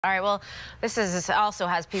All right, well, this also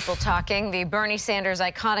has people talking. The Bernie Sanders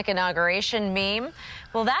iconic inauguration meme.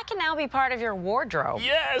 Well, that can now be part of your wardrobe.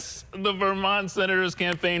 Yes! The Vermont Senator's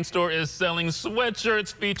campaign store is selling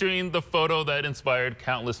sweatshirts featuring the photo that inspired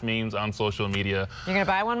countless memes on social media. You're going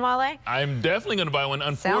to buy one, Wale? I'm definitely going to buy one.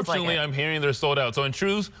 Unfortunately, I'm hearing they're sold out. So in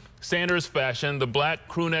true Sanders fashion, the black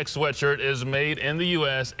crewneck sweatshirt is made in the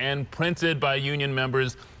U.S. and printed by union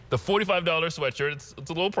members. The $45 sweatshirt, it's a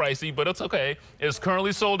little pricey, but it's okay. It's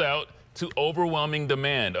currently sold out to overwhelming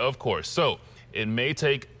demand, of course. So it may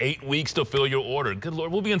take 8 weeks to fill your order. Good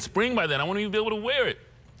Lord, we'll be in spring by then. I won't even be able to wear it.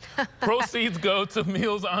 Proceeds go to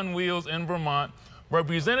Meals on Wheels in Vermont.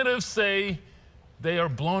 Representatives say they are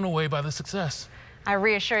blown away by the success. I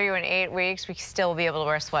reassure you, in 8 weeks, we still will be able to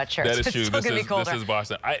wear sweatshirts. That is true. It's still gonna be colder. This is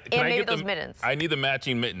Boston. And maybe those mittens. I need the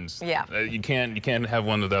matching mittens. Yeah. You can't have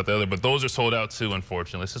one without the other, but those are sold out too,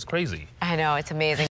 unfortunately. This is crazy. I know, it's amazing.